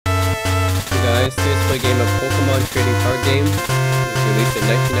guys, here's a game of Pokemon trading card game. It was released in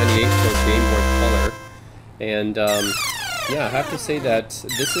 1998 for Game Boy Color. And yeah, I have to say that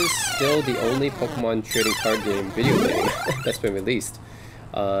this is still the only Pokemon trading card game, video game, that's been released.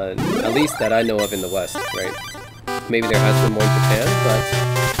 At least that I know of in the West, right? Maybe there has been more in Japan, but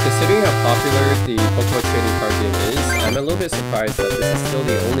considering how popular the Pokemon trading card game is, I'm a little bit surprised that this is still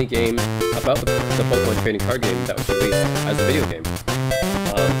the only game about the Pokemon trading card game that was released as a video game.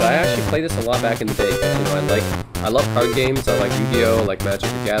 But I actually played this a lot back in the day because, you know, I love card games. I like Yu-Gi-Oh!, like Magic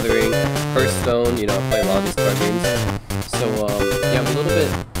the Gathering, Hearthstone, you know, I play a lot of these card games. So, yeah, I'm a little bit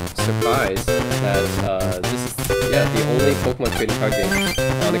surprised that this is, yeah, the only Pokemon trading card game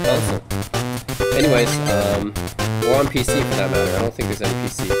on a console. Anyways, or on PC for that matter. I don't think there's any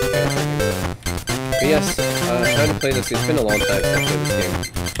PC transfer games. But yes, time to play this. It's been a long time since I played this game.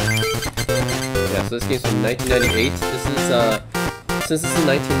 Yeah, so this game's from 1998. This is, since this is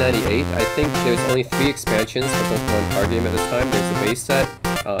 1998, I think there's only 3 expansions for Pokemon card game at this time. There's the base set,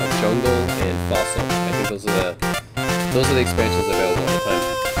 Jungle, and Fossil. I think those are the expansions available at the time.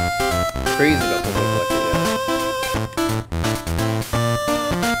 Crazy about Pokemon collecting,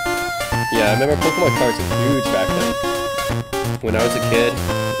 yeah, I remember Pokemon cards were huge back then. When I was a kid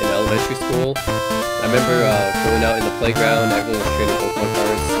in elementary school, I remember going out in the playground, everyone was trading Pokemon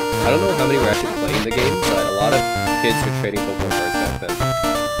cards. I don't know how many were actually playing the game, but a lot of kids were trading Pokemon cards back then.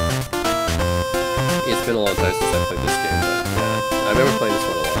 It's been a long time since I played this game, but yeah, I remember playing this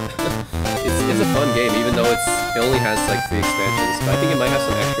one a lot. It's a fun game, even though it only has like 3 expansions, but I think it might have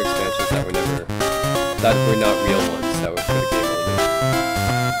some extra expansions that were not real ones, that were for the game only.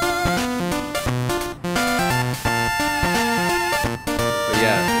 But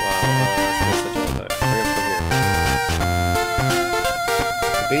yeah, wow, it's been such a long time. We're gonna put here.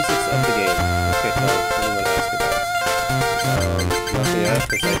 The basics of the game. Okay, so what do you want to ask about? Nothing else,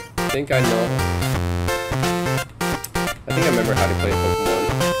 because I think I know. I think I remember how to play Pokemon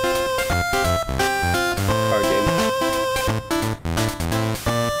card game.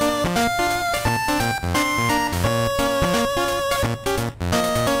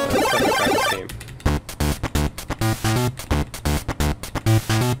 Let's try to practice game.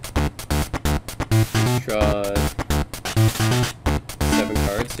 Draw 7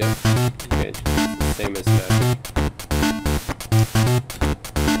 cards, yep. Okay, same as Magic.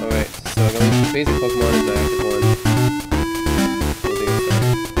 Alright, so I'm going to use basic Pokemon as my active one.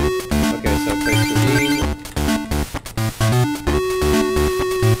 Okay, so I place Ravine.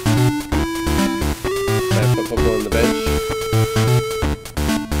 I put Pokemon on the bench.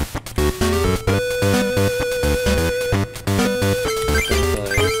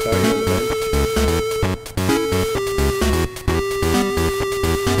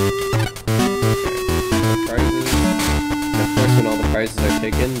 Prizes are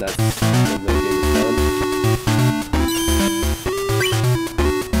taken, that's when the game is done.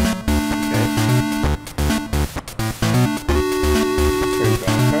 Okay. Turn draw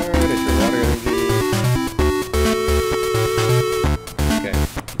a card, it's your water energy. Okay,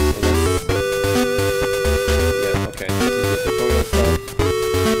 so let's... Yeah, okay, this is the tutorial stuff.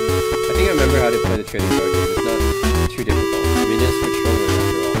 I think I remember how to play the trading card game, it's not too difficult. I mean, it's controlling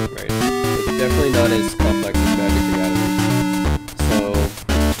after all, right? It's definitely not as complex as Magic the Gathering.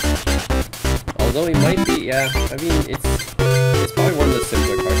 Although it might be, yeah, I mean, it's probably one of the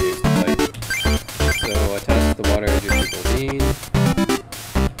simpler card games to play. So attach the water energy to Ravine,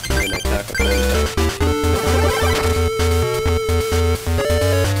 and attack a opponent.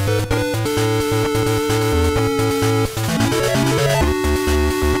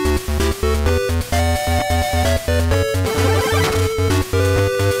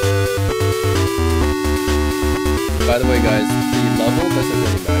 By the way, guys, the level doesn't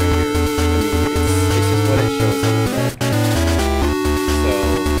really matter here. It's just what it shows on the card. So,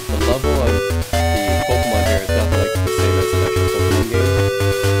 the level of the Pokemon here is not like the same as an actual Pokemon game.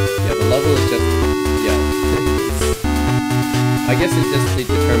 Yeah, the level is just, yeah, I guess it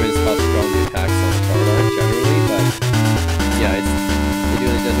determines how strong the attacks on the card are generally, but yeah, it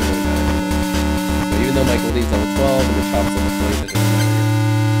really doesn't really matter. So even though my Goldie's level 12 and the Chop's level 20, it doesn't really matter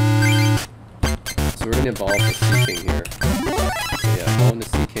here. So we're going to evolve the Seaking here. So yeah, evolve the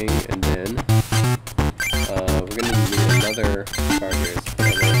Seaking, and then we're going to need another card here. So put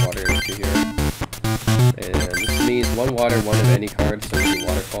another water into here. And this means 1 water, 1 of any card, so we do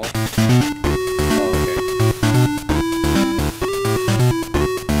Waterfall. Oh, okay.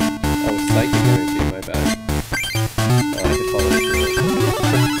 Oh, Psychic Energy, my bad. Oh, I have to follow this rule.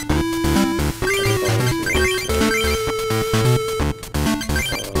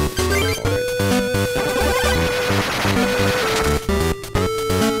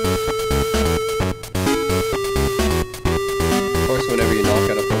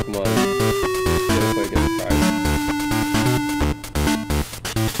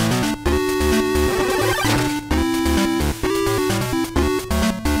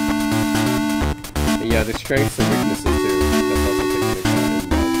 yeah, the strengths and weaknesses too. That's also taken into account in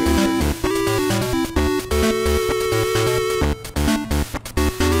trading card game.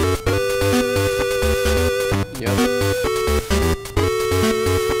 Yep.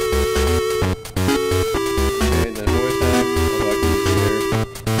 Okay, then more attack. Although I can use it here.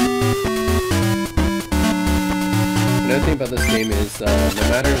 Another thing about this game is no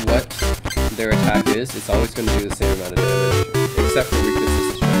matter what their attack is, it's always going to do the same amount of damage, except for weaknesses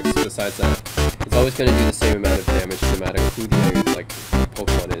and strengths. Besides that, it's always going to do the same amount of damage no matter who the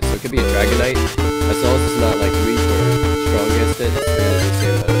Pokemon is. So it could be a Dragonite, as long as it's not like weak or strong against it, it's going to do the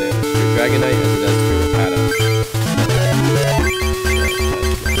same amount of damage to a Dragonite as it does to a Rattata.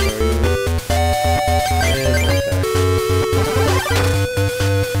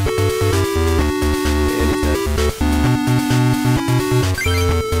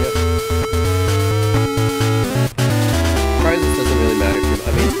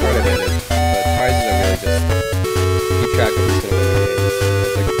 Track of who's going to win the games.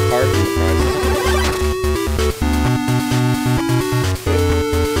 It's like the card and the prizes. Okay.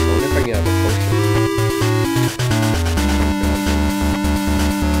 I wonder if I can have a potion.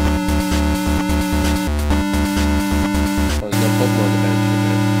 Oh, there's no Pokemon on the bench.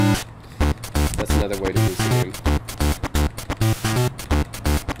 Okay. That's another way to lose the game.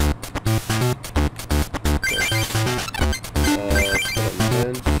 Okay. Let's put it on the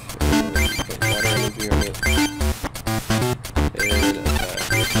bench. And put water energy on it.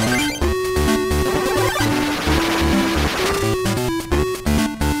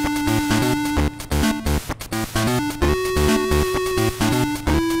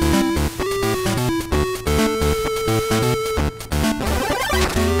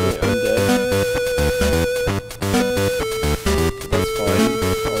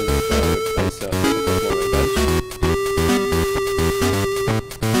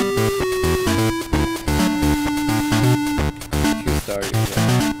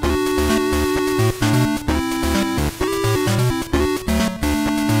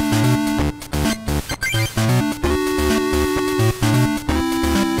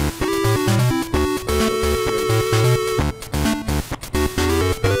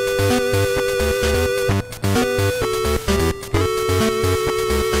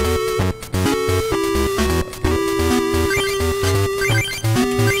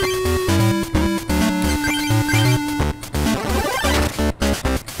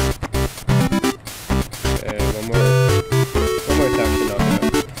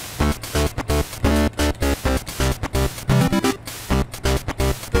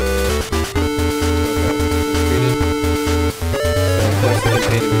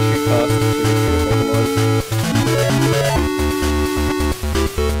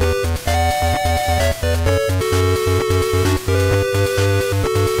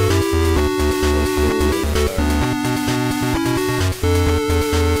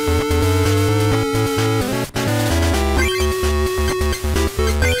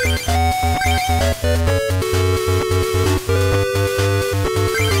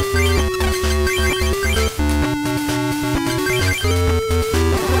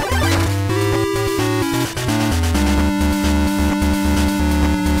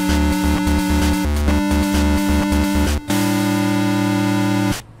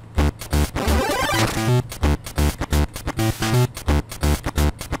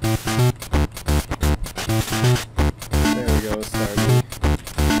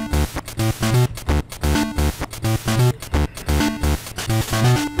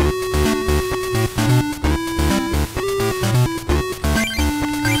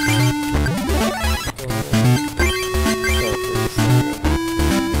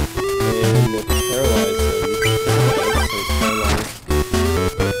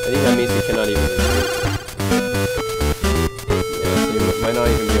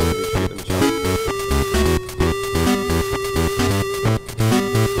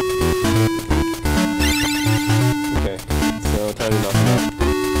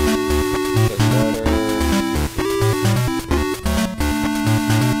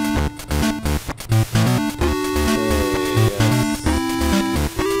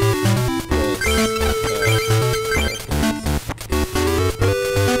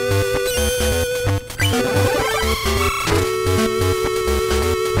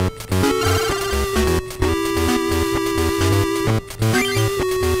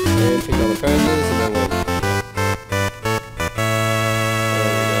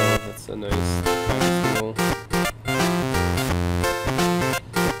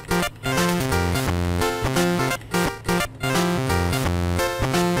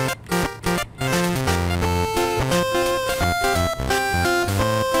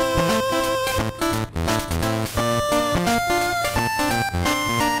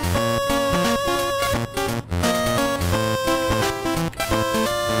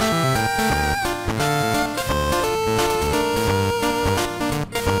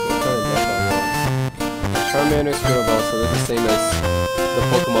 manner scroll ball, so this is the same as the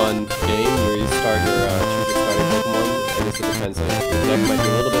Pokemon game where you start your choose your starting Pokemon. I guess it depends on it. The deck might be a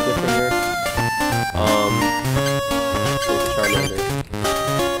little bit different here. So the Charmander.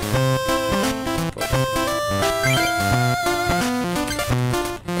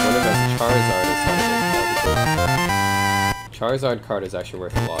 I wonder if that's a Charizard or something. Charizard card is actually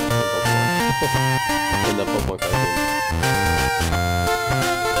worth a lot in Pokemon. In the Pokemon card game.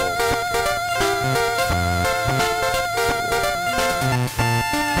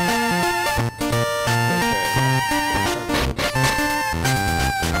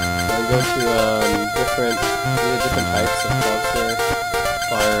 Go to different types of clubs here.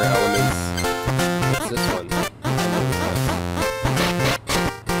 Fire elements. What's this one?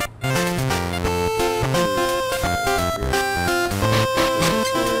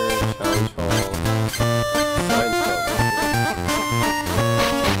 Challenge Hall. Science Club.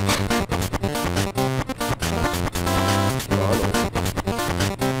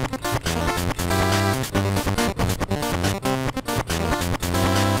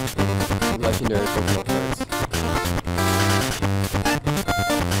 Legendary Pokemon cards.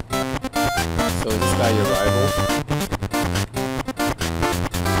 So is this guy your rival?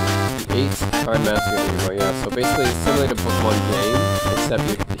 The 8 card master game, yeah. So basically it's similar to Pokemon game, except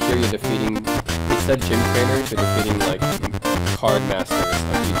here you're defeating, instead of gym trainers, you're defeating like card masters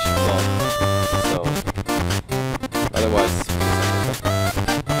of each club. So otherwise,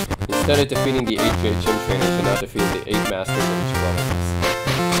 instead of defeating the 8 gym trainers, you're now defeating the 8 masters of each club.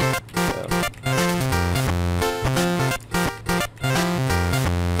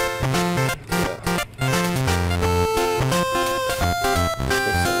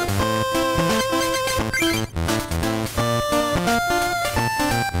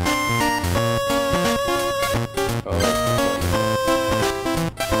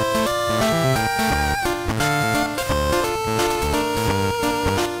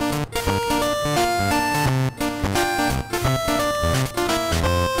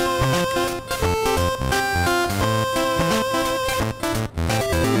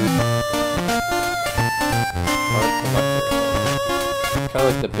 Kind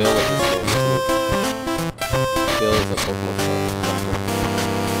of like the bill of this game, too. Bill is a Pokemon card.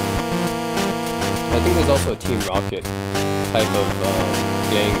 I think there's also a Team Rocket type of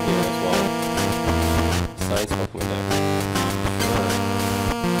gang here as well. Science Pokemon deck.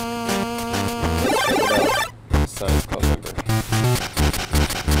 Let's check it out. Science Club member.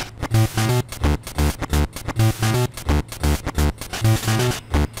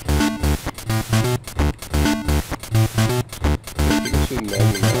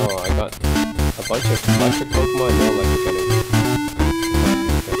 Oh, I got a bunch of electric Pokemon, no electric energy.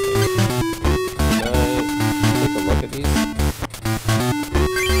 Can I take a look at these?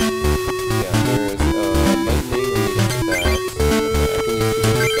 Yeah, there's lightning, we need to that. I can use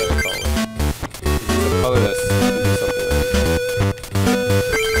 2 different colors. This is a colorless, I can do something like that.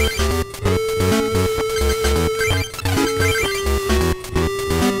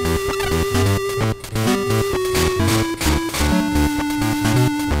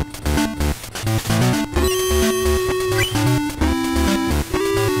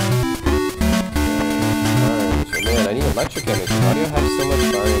 Electric energy. Why do you have so much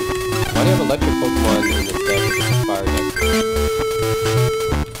fire? Why do you have electric Pokemon in this deck if it's a fire deck?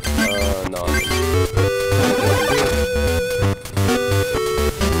 No.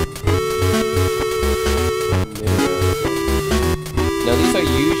 Now these are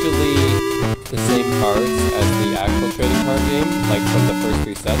usually the same cards as the actual trading card game, like from the first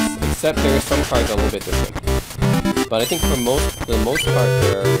 3 sets, except there are some cards a little bit different. But I think for the most part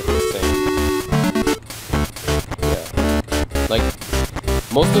they're the same. Like,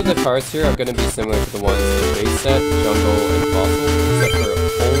 most of the cards here are going to be similar to the ones in the base set, Jungle, and Fossil, except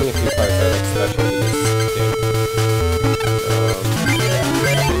for only a few cards that are like special to this game.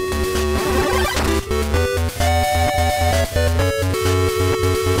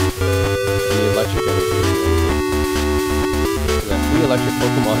 The electric energy. We got 3 electric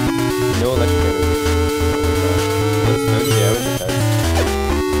Pokemon, no electric energy. That's 30 damage ahead.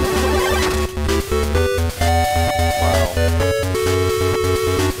 Wow.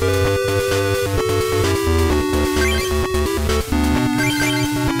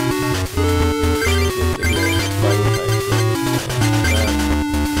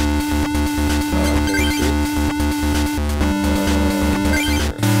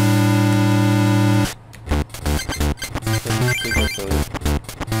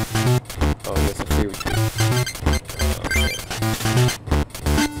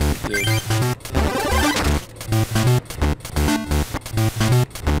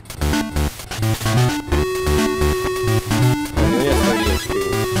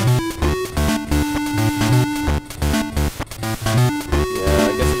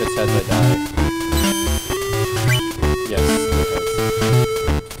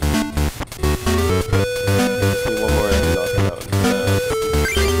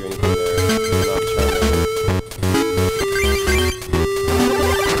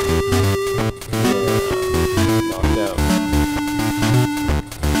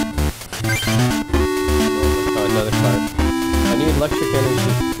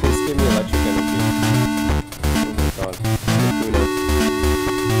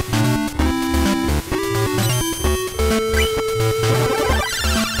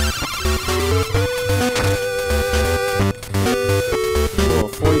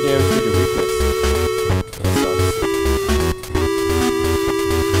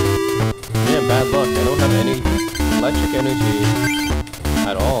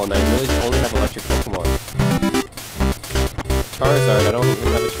 Charizard, I don't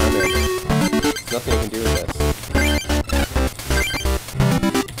even have a Charmander. There's nothing I can do with this.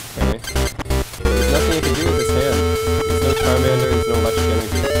 Okay. There's nothing I can do with this hand. There's no Charmander, there's no electric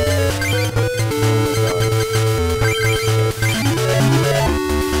energy. Oh my god.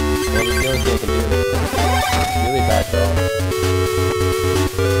 Well, there's the only thing I can do. Really bad draw.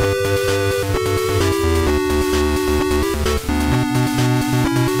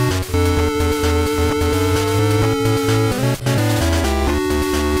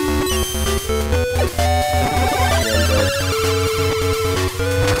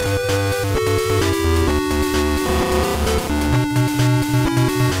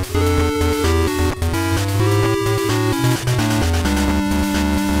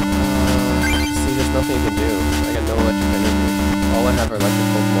 Nothing you can do. I got no electric energy. All I have are electric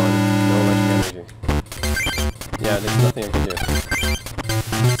Pokemon, no electric energy. Yeah, there's nothing I can do.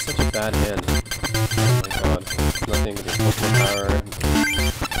 It's such a bad hand. Oh my god. There's nothing I can do. Pokemon power.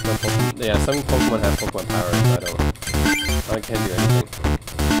 Yeah, some Pokemon have Pokemon power, but I can't do anything.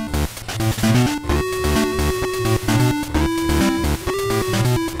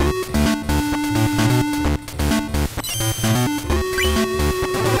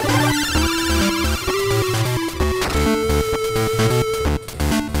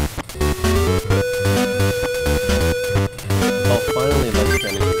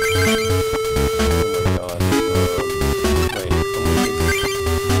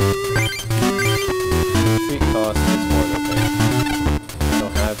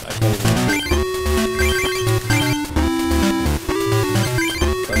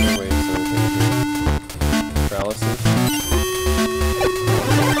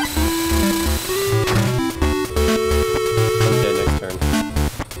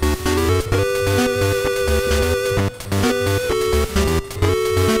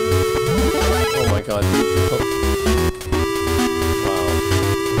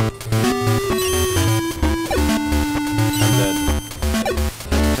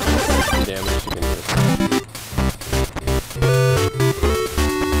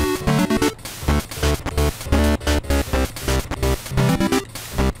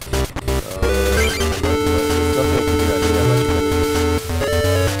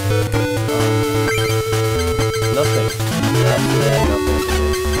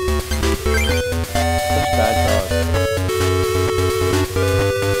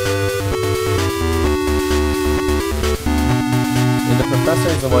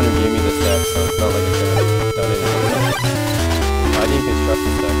 The one who gave me this deck, so it's not like I could have done anything else. I didn't construct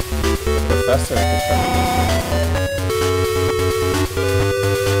this deck. The professor constructed this.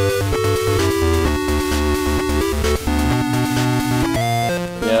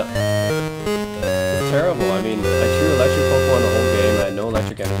 Yeah. It's terrible. I mean, I drew electric Pokemon the whole game, I had no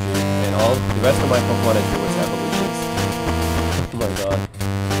electric energy, and all the rest of my Pokemon I drew was evolutions. Oh my god.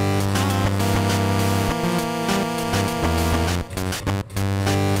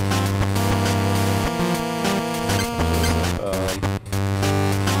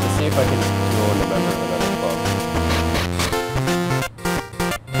 If I can go and remember another club.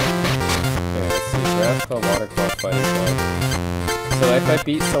 Okay, let's see. Grass Club, Water Club, Fighting Club. So if I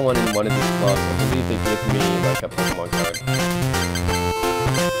beat someone in one of these clubs, I believe they give me like a Pokemon card.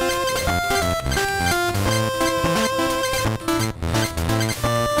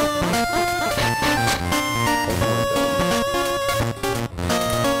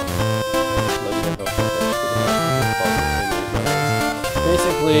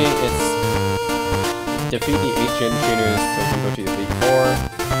 Basically, it's defeat the 8 gym trainers so you can go to the Elite Four.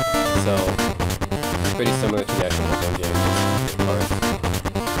 So, it's pretty similar to the actual Pokemon game.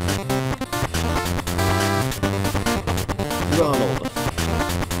 Ronald.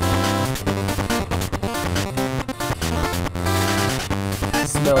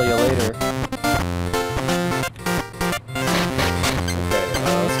 Smell you later. Okay,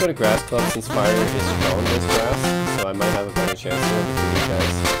 let's go to Grass Club since Fire is strong against Grass. So I might have a better chance to defeat these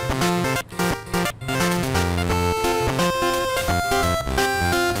guys.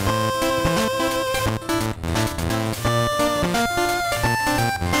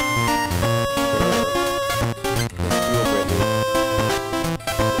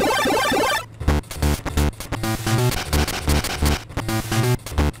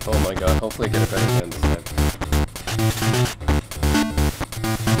 Oh my god, hopefully I get a better hand this time.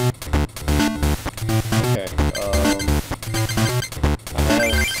 Okay, I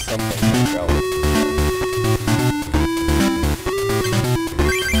have something to go with.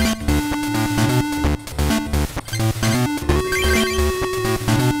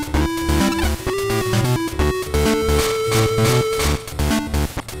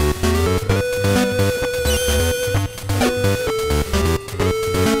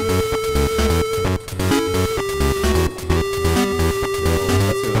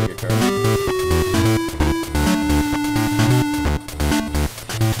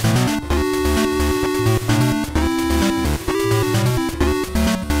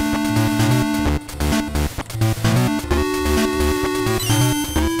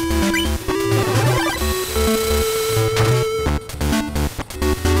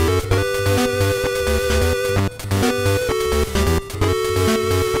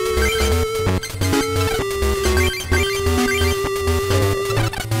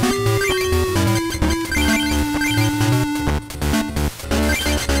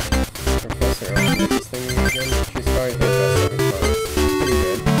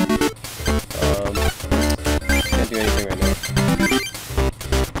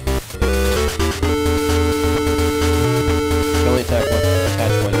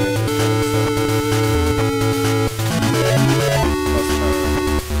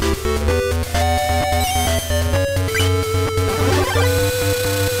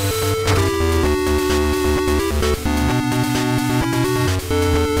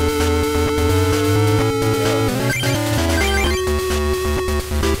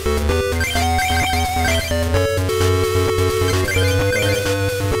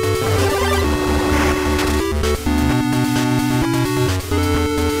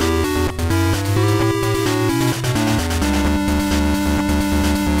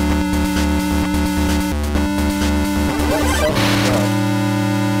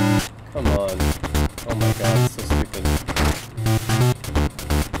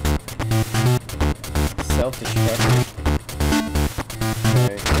 Mount Destruction.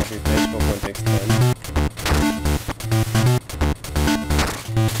 Okay, every bench Pokemon takes 10.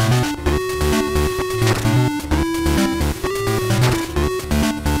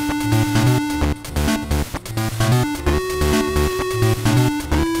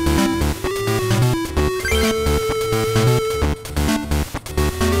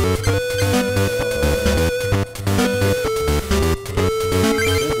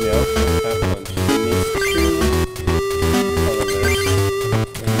 There's Meowth, Tap Punch. He needs 2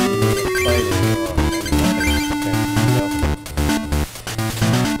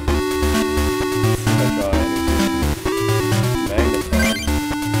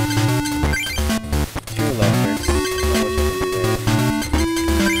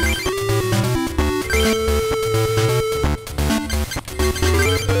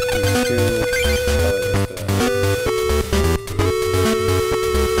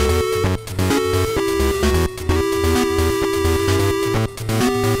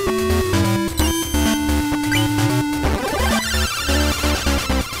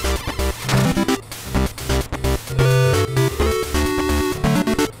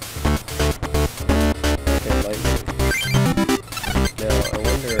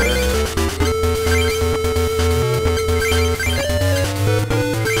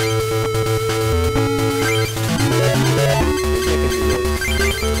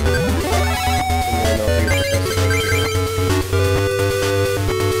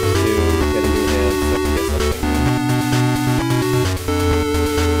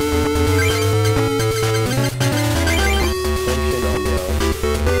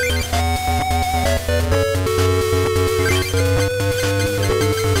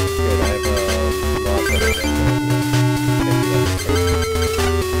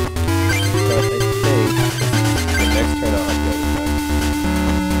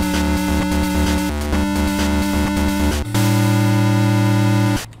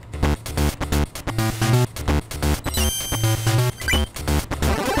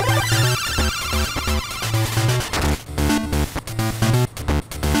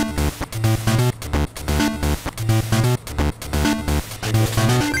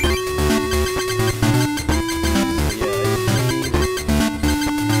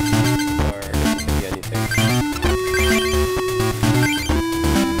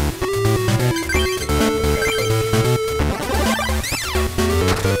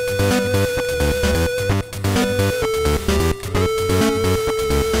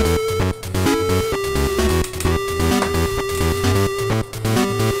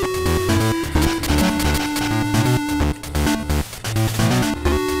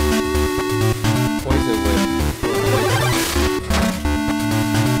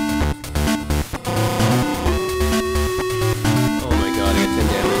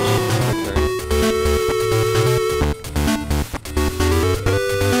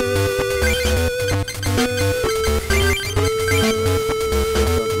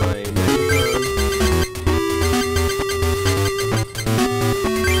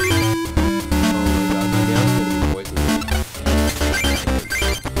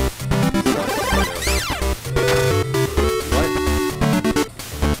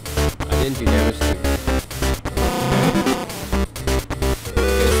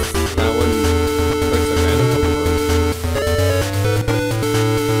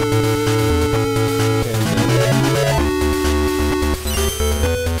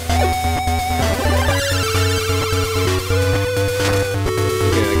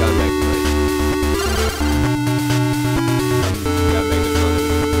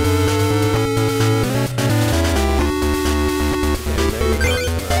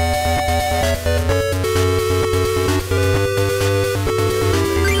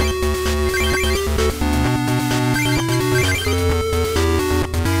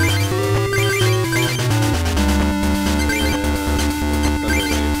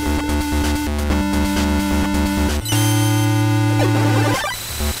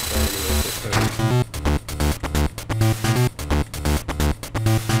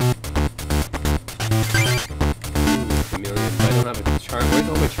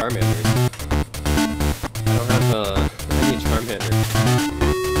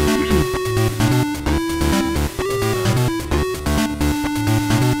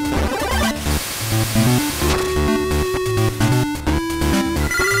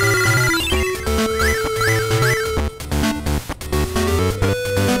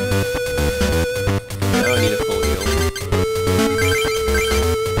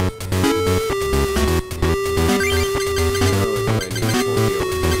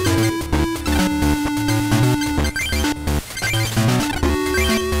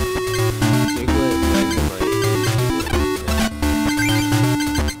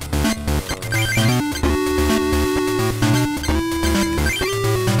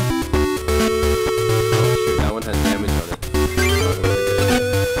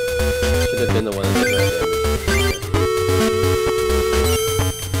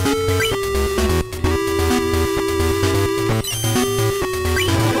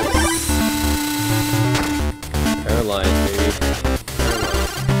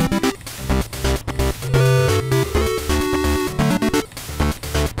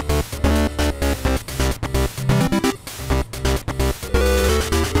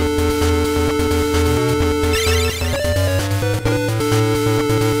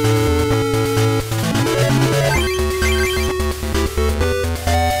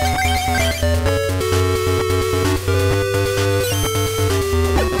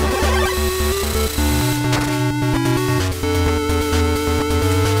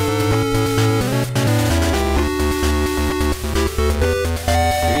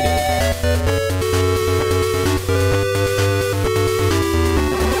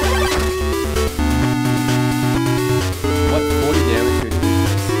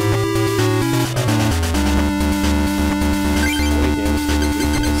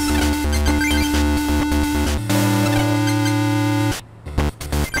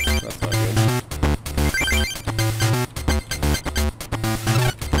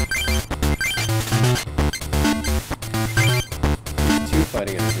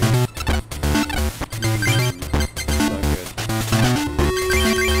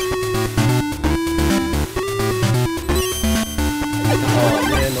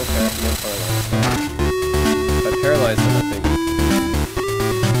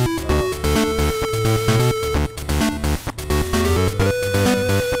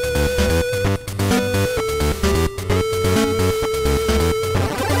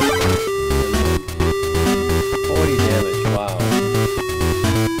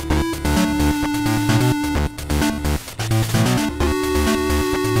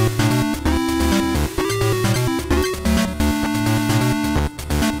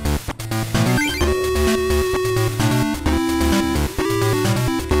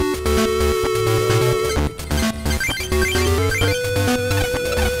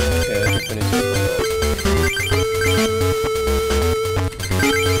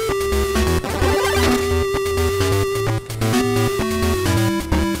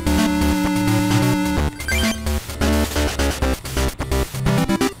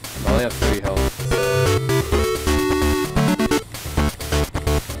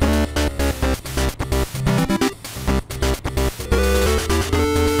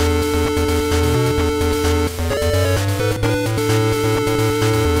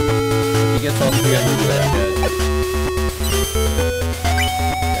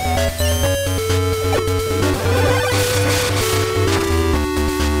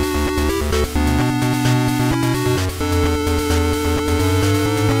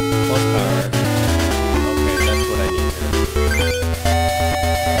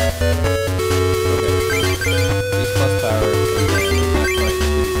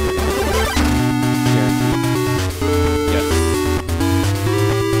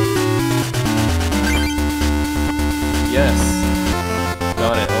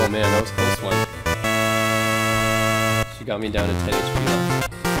 it. Oh man, that was a close one. She got me down to 10 HP left.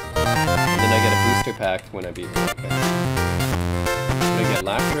 And then I get a booster pack when I beat her. Okay. I get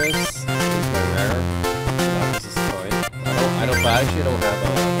Lapras. This is my rare. Lapras is fine. But I actually don't have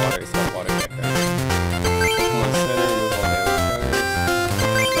water. It's not water deck, right? Pokemon Center, remove all the other counters.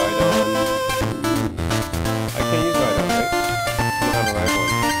 Rhydon. I can't use Rhydon, right? I don't have a Rhydon.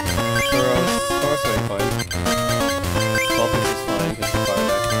 Tauros is fine. Vulpix is fine because it's fire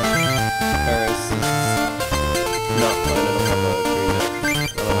deck. Paris is not fine. I don't have a green deck.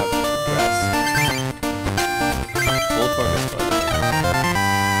 I don't have grass. Voltorb is fine.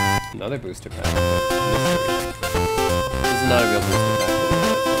 Another booster pack. Mystery. This is not a real booster pack.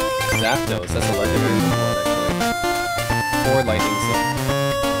 Zapdos, that's a legendary Pokemon actually. 4 lightning zone.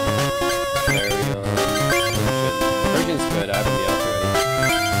 Flareon. Persian's good, I have a Meowth already.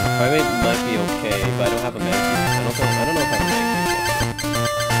 Primate might be okay, but I don't have a Mankey. I don't know if I have a Mankey.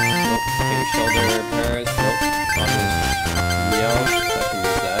 Nope. Okay, Shoulder, Paris, nope. Meowth, I can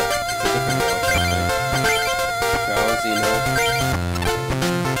use that. It's a different Meowth actually. Drowsy, nope.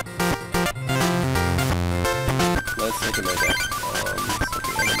 Let's look at my deck.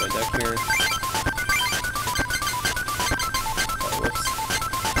 Something out of my deck here. Whoops.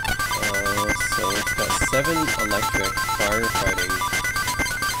 So it's got 7 electric firefighting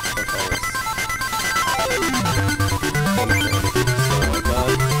Pokemon. So I got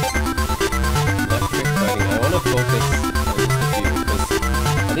electric fighting. I want to focus on just a few because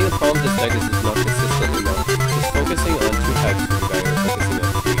I think the problem with this deck is it's not consistent enough. Just focusing on 2 types for the guy or focusing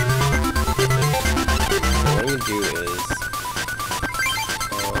on 3. So what I'm going to do is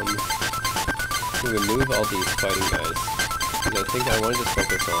to remove all these fighting guys, because I think I want to just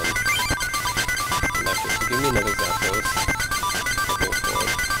focus on electric. So give me another Zapdos. I'll go for it.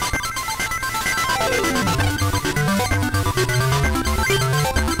 And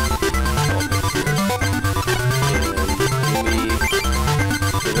give me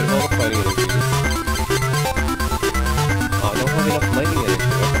get rid of all the fighting energies. Oh, I don't have enough lightning energy.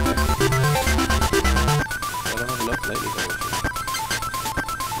 What the heck? I don't have enough lightning energy.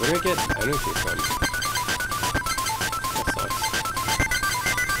 Where do I get energy from? That sucks.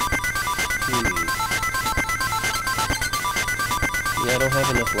 Yeah, I don't have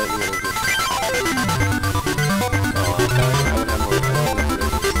enough lightning energy. Oh, I thought I would have more. I don't have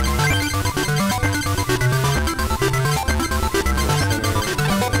enough energy.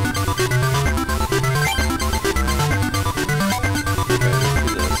 Okay, let's do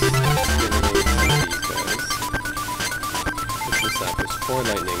this. Let's get rid of some of these guys. This up. There's 4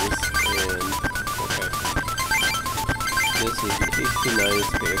 lightnings, and okay. This is 89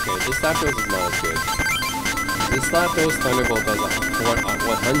 speed. Okay, this Lapras is not as good. This Lapras Thunderbolt does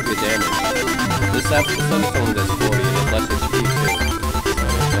 100 damage. This Lapras only does 40, and it's less HP too. So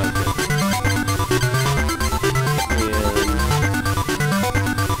it's not good. And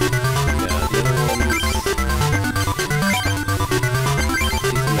yeah, the other ones,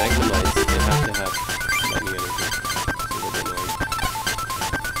 these Magnemites, they have to have lightning energy. It's a little bit annoying.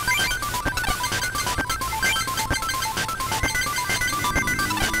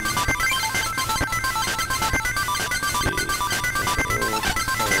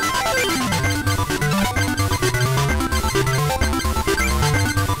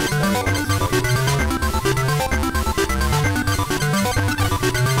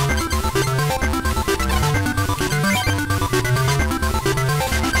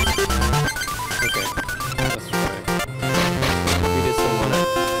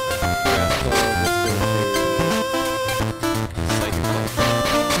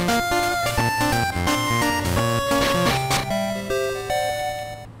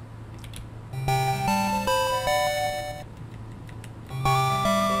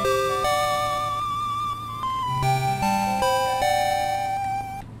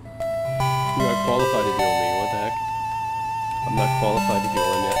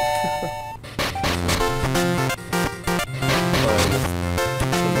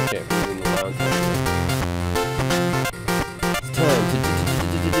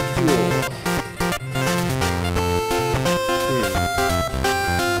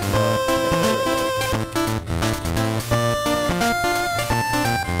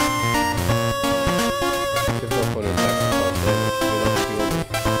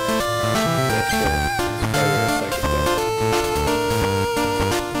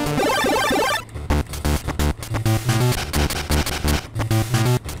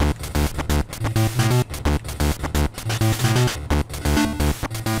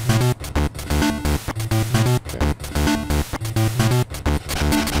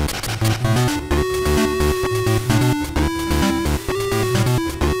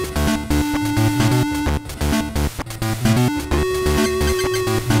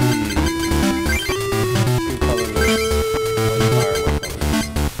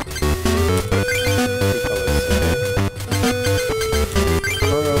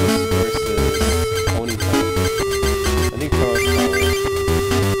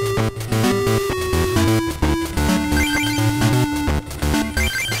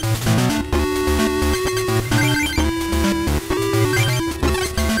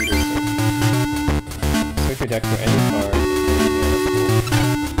 deck for any card.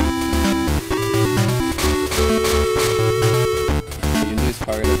 You lose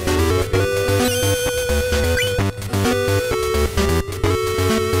card advantage by doing that.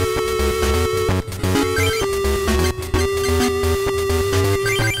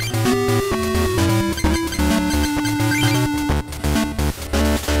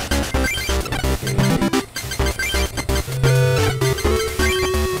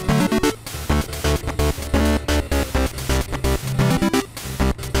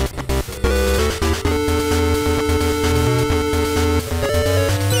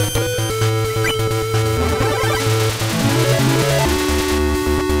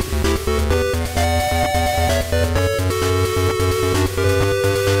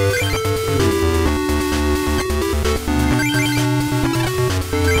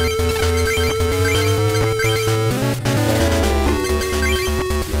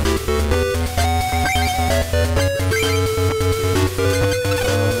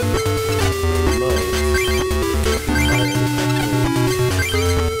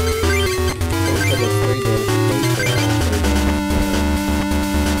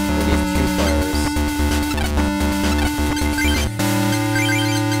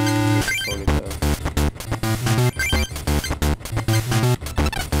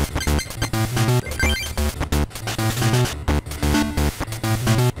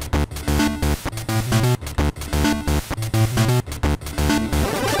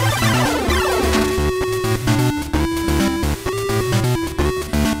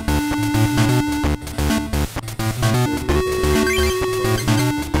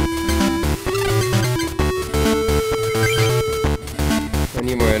 I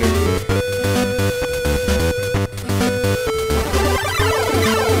need more energy.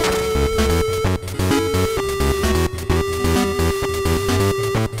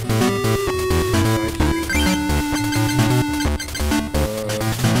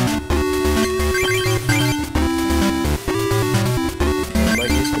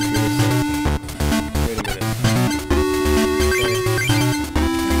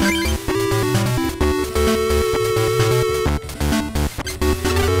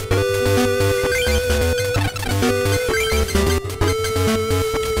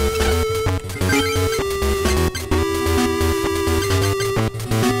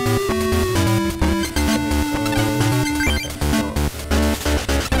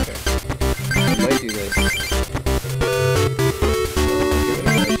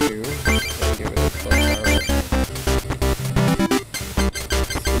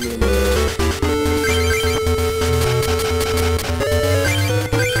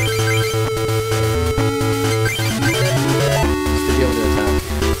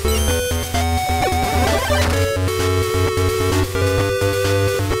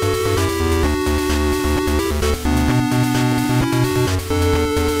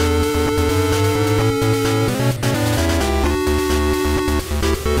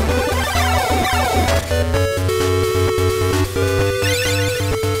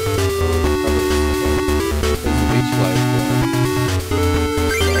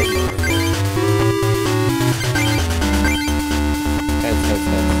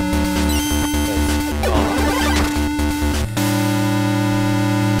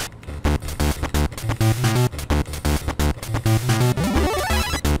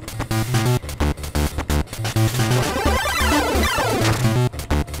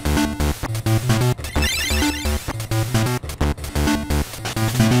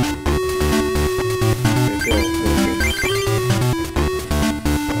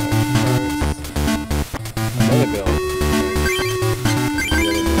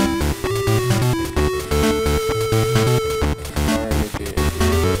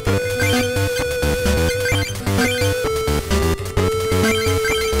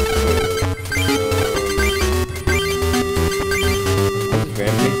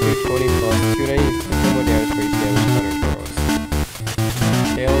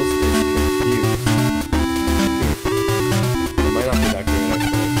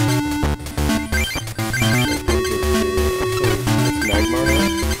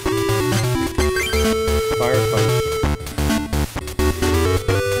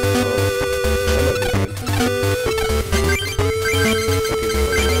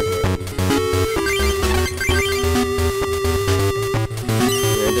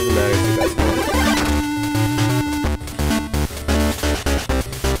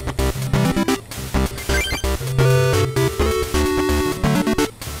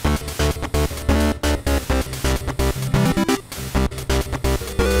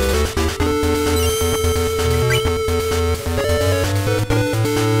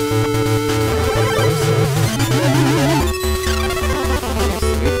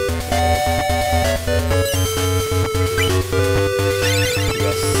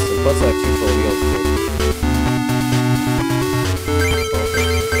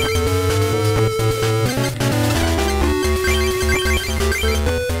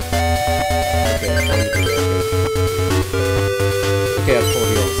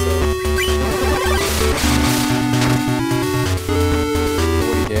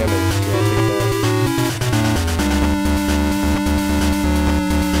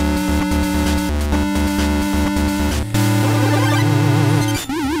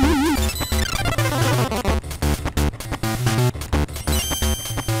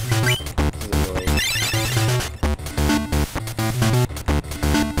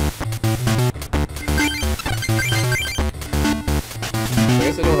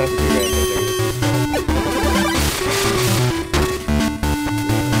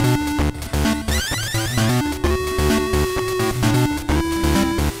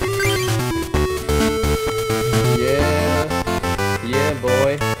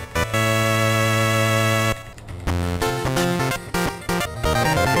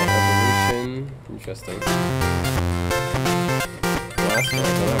 interesting. Last one, I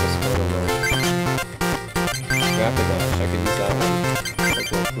don't have a Squirtle there. Rapidash, I could use that one.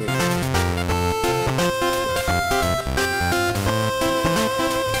 Pokemon Flute.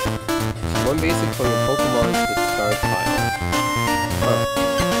 So one basic from your Pokemon to discard pile. Huh.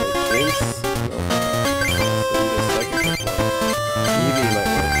 So Jinx? No. So you just like your Pokemon. Eevee might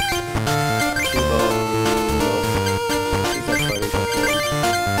work. Cubone? No. These are fighting Pokemon.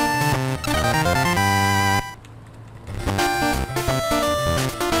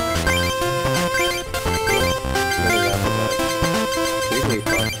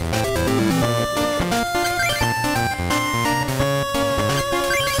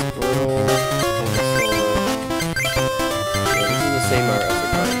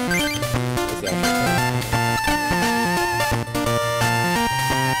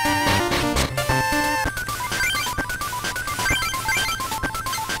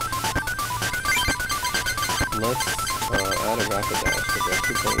 Let's add a Rapidash to get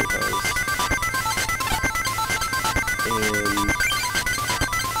 2 Ponytails. And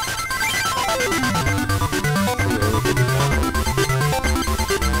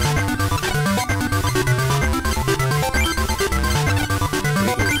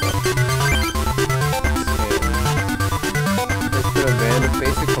let's put a random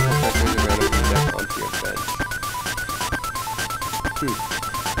basic Pokemon character and a random deck onto your bench.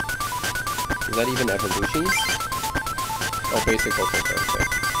 Is that even evolutions? Oh, basic Pokemon card, okay.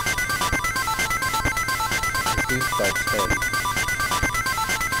 Reduced by 10.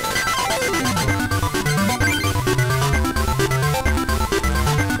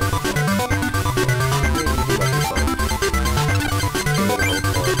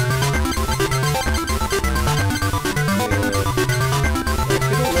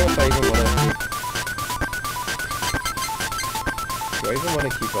 Do I even want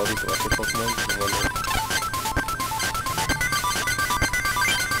to keep all these electric Pokemon? I wonder.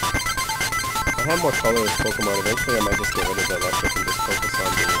 I have more colorless Pokemon. Eventually, I might just get rid of the electric and just focus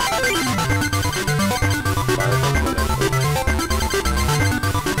on the fire Pokemon, actually.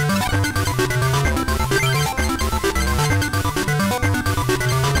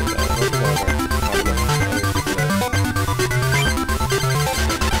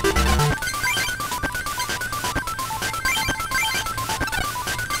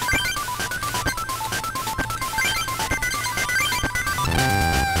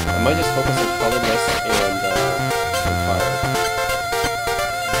 I might just focus on colorless and fire.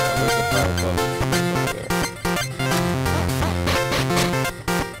 Where's the fire club? It's over there.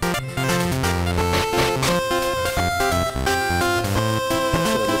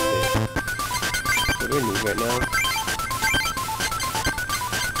 So let me see. What do I need right now?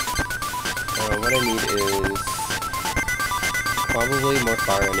 What I need is probably more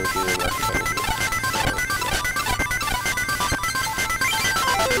fire energy and electric energy.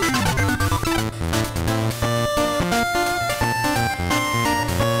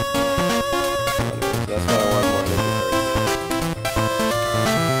 That's why I want more energy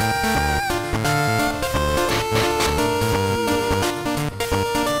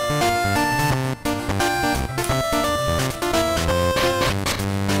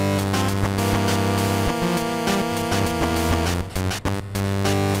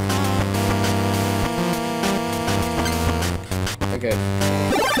Okay.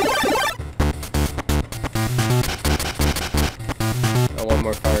 I want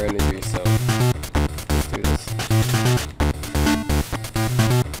more fire energy, so let's do this.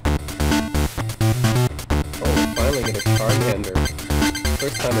 Oh, finally get a Charmander.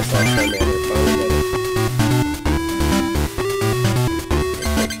 First time I saw Charmander, finally get it.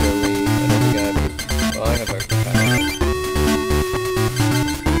 Unfortunately, I don't think I have any. Well, I have our capacity.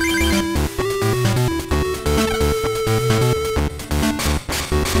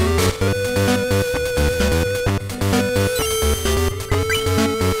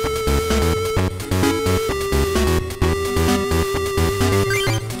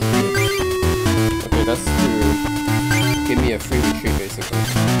 That's to give me a free retreat, basically.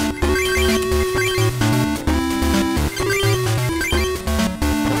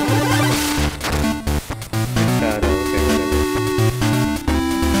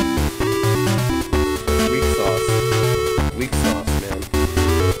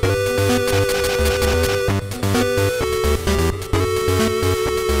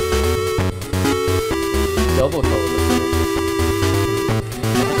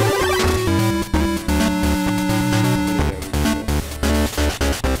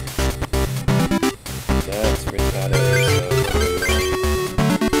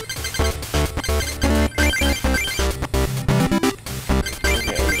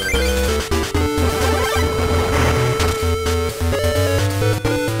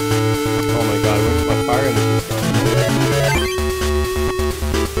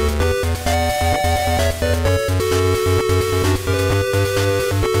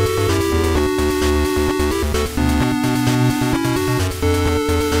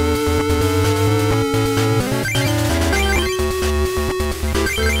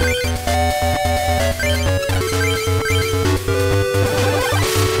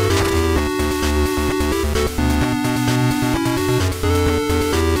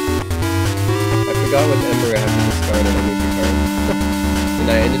 an energy card. And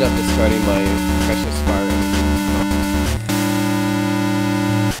I ended up discarding my precious fire energy.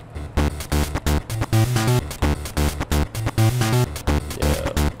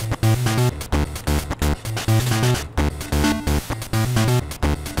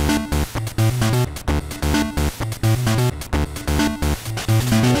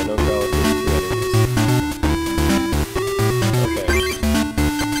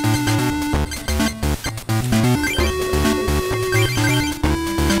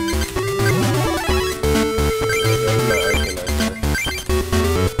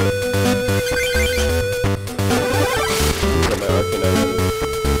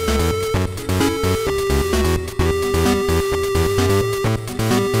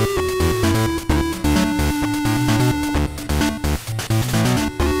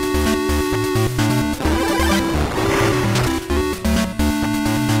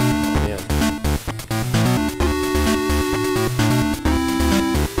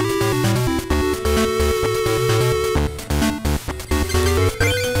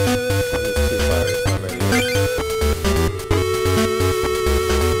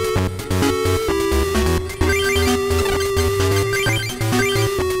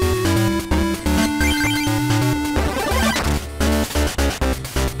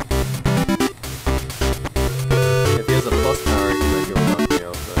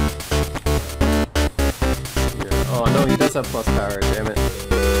 Have plus power, damn it. Oh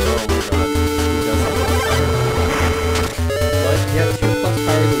my god. He does have plus power. What? He has 2 plus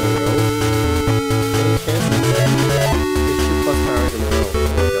powers in a row? Any chance of that? He has 2 plus powers in a row. Oh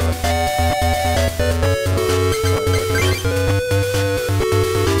my god.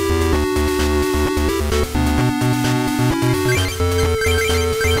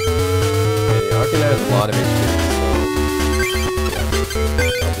 Okay, the Arcanine has a lot of HP, so yeah, I'll be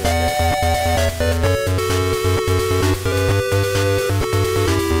okay.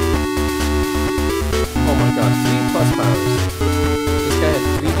 Oh my god, 3 plus powers. This guy has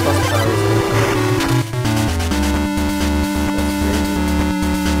 3 plus powers. That's crazy.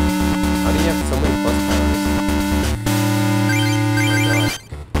 How do you have so many plus powers? Oh my god.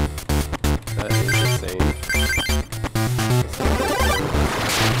 That is insane.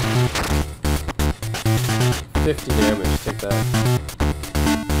 50 damage, take that.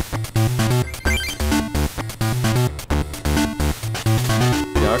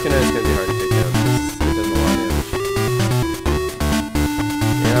 The Arcanine is going to be hard to take down.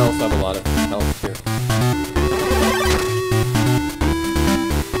 I also have a lot of health too.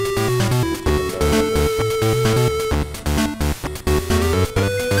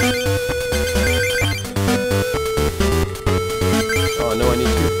 Oh no, I need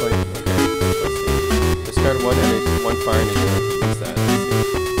 2 points. Okay, let's see. Discard 1 energy, 1 fire energy to use that.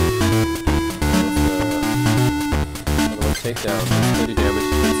 Let's see. Takedown. 30 damage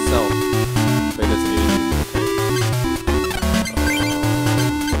to itself. But it does 80.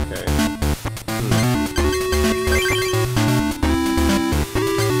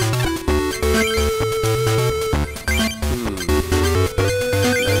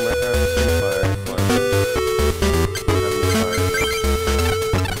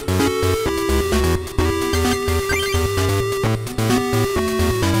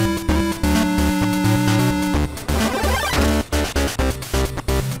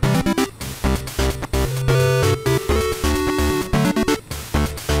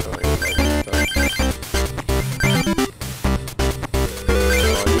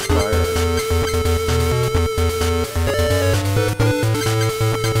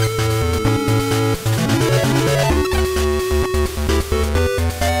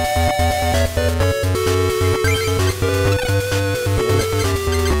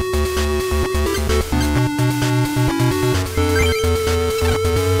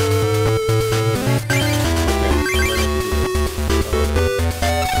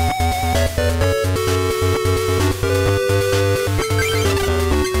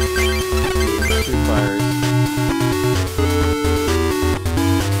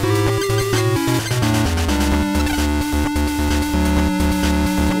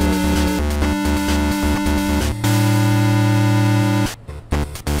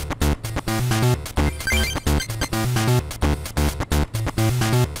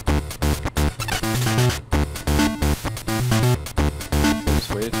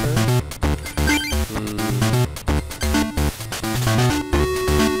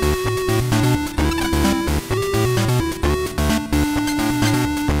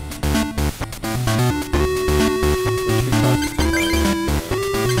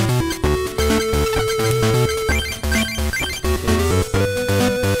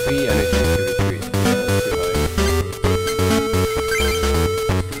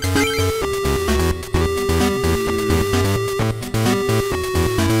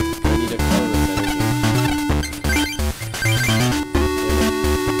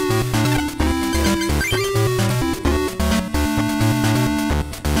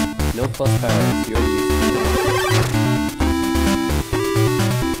 plus power. You're used to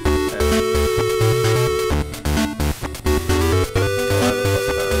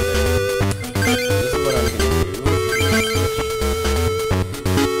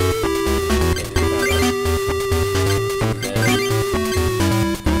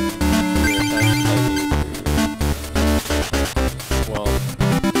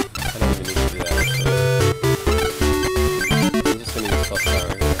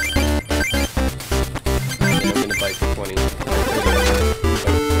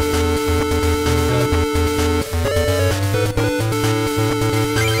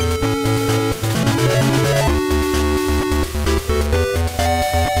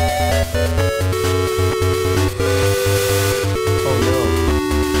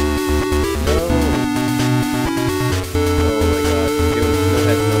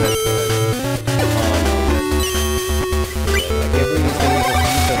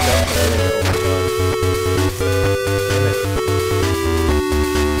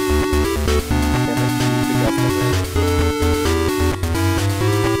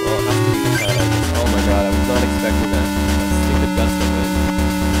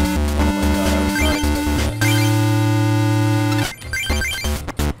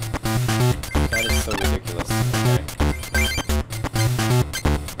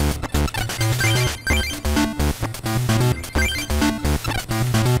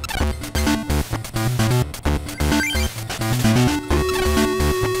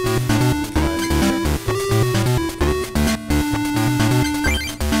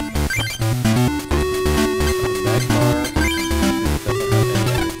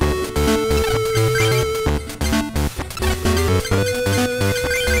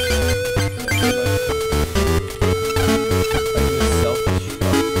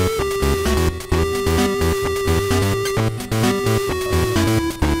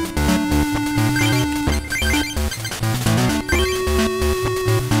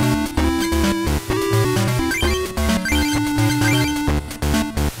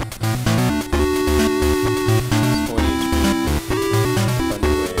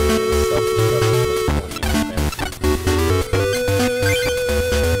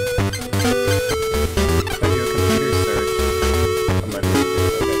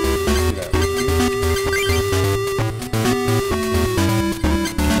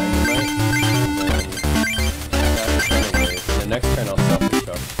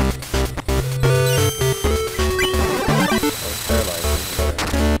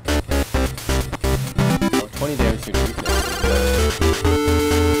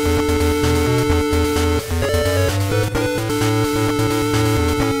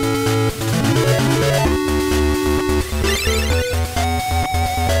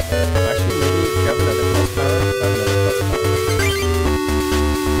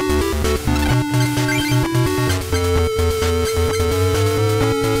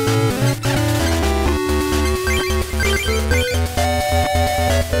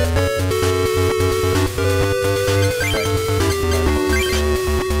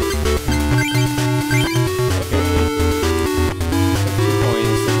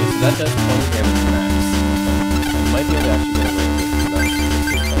that does 20 damage max. I might be able to actually get away with not using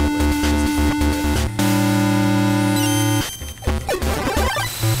it all the way because he's weak to it.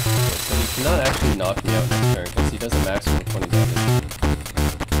 So he cannot actually knock me out next turn because he does a maximum 20 damage.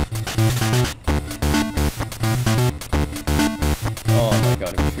 Oh my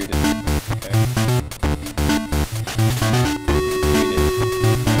god, I'm treated. Okay.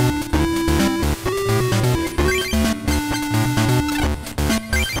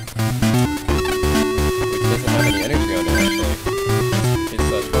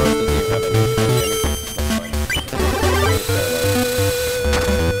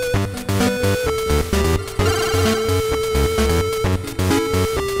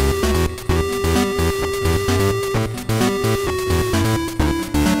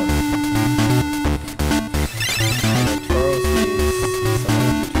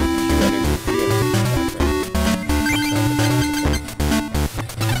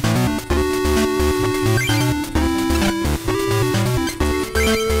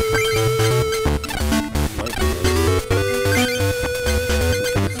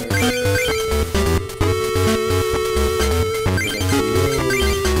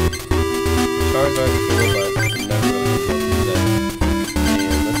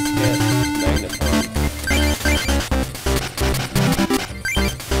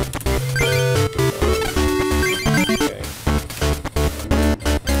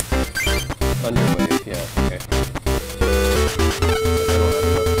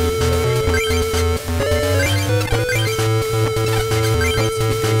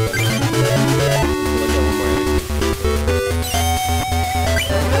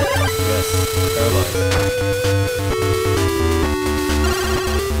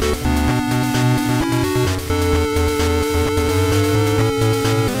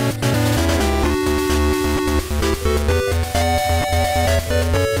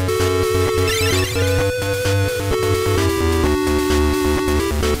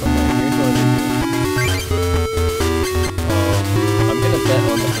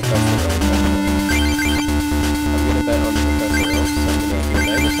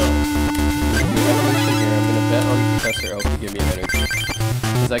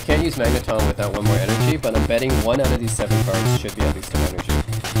 use Magneton without one more energy, but I'm betting 1 out of these 7 cards should be at least an energy.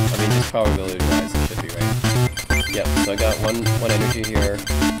 I mean, just probability-wise, it should be right. Yep, so I got one energy here.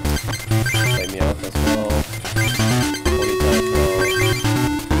 Play me off as well. Ponyta as well.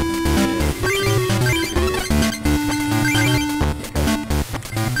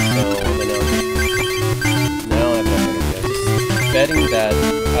 So, now I have enough energy. I'm just betting that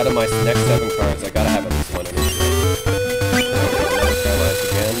out of my next 7 cards, I gotta have at least 1 energy. Another paralyzed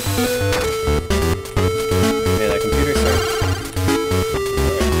again. Man, that computer's hurt.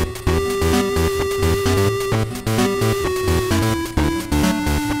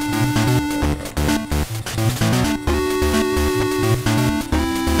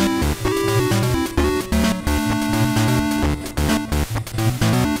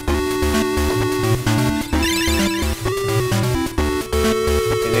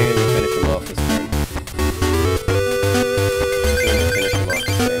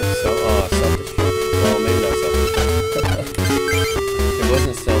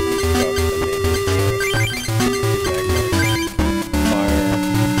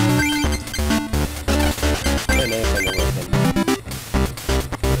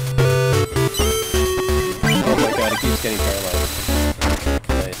 Getting paralyzed.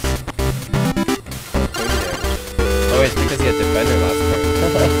 Nice. Oh, it's because he had Defender last turn.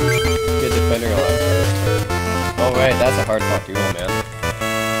 He had Defender last turn. Alright, that's a hard fought duel, man.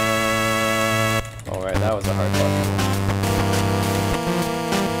 Alright, that was a hard fought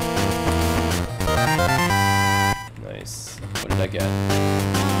duel. Nice. What did I get?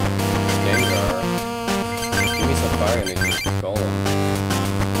 Gengar. Give me some fire energy. Golem.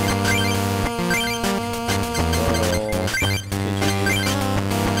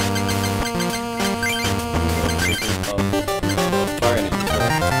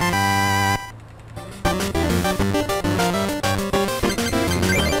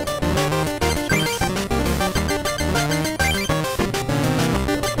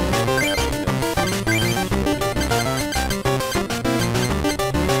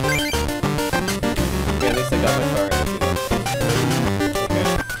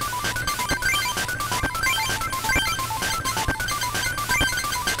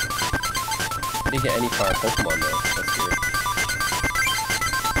 I didn't get any fire Pokemon though, that's weird.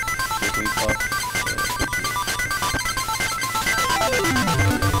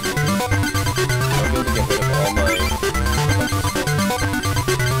 I'll be able to get rid of all my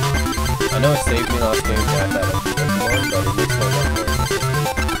I know it saved me last game to have that Pokemon, but it makes my life more efficient.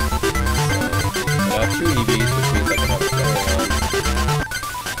 So, I have 2 EVs, which means I can have a Flareon.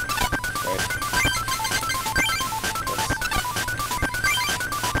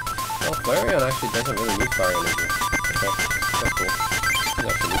 Flareon actually doesn't really need fire energy. Okay, that's cool. Doesn't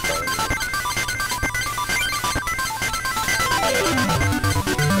actually need fire energy.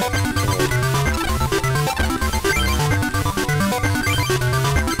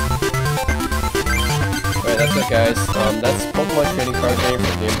 Alright, that's it guys. That's Pokemon Trading Card Game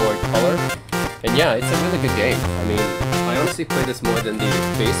for Game Boy Color. And yeah, it's a really good game. I mean, I honestly play this more than the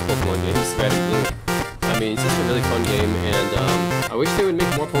base Pokemon games, Red and Blue. I mean, it's just a really fun game, and I wish they would make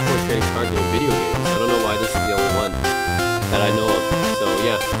more Pokemon Trading Card Game video games. I don't know why this is the only one that I know of. So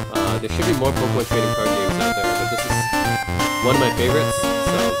yeah, there should be more Pokemon Trading Card games out there, but this is one of my favorites.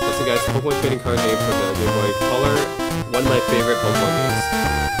 So that's it guys, Pokemon Trading Card Game for the Game Boy Color. One of my favorite Pokemon games.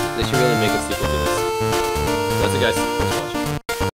 They should really make a sequel to this. That's it guys.